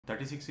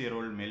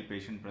36-year-old male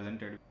patient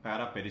presented with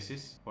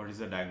paraparesis. What is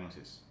the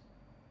diagnosis?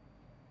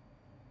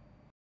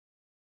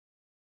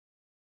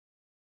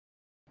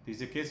 This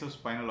is a case of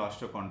spinal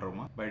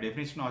osteochondroma. By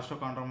definition,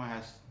 osteochondroma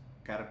has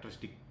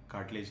characteristic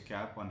cartilage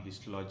cap on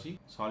histology.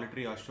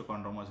 Solitary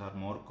osteochondromas are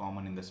more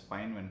common in the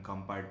spine when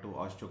compared to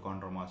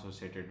osteochondroma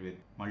associated with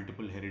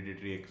multiple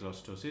hereditary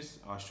exostosis.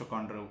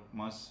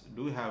 Osteochondromas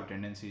do have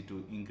tendency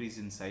to increase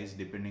in size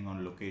depending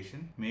on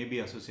location, may be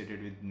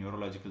associated with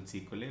neurological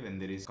sequelae when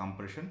there is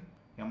compression.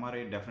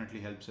 MRI definitely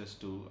helps us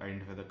to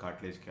identify the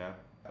cartilage cap.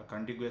 A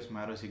contiguous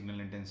marrow signal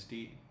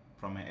intensity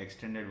from an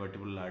extended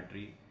vertebral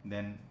artery,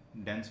 then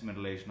dense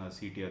mineralization or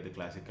CT are the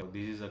classical.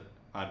 This is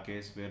our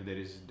case where there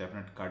is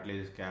definite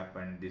cartilage cap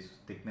and this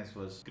thickness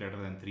was greater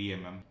than 3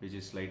 mm, which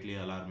is slightly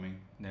alarming.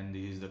 Then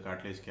this is the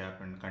cartilage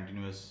cap and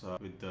continuous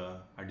with the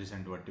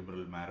adjacent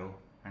vertebral marrow.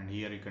 And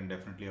here you can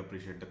definitely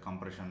appreciate the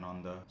compression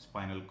on the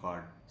spinal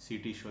cord.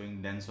 CT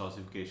showing dense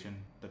ossification,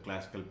 the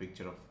classical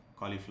picture of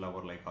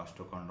cauliflower-like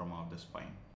osteochondroma of the spine.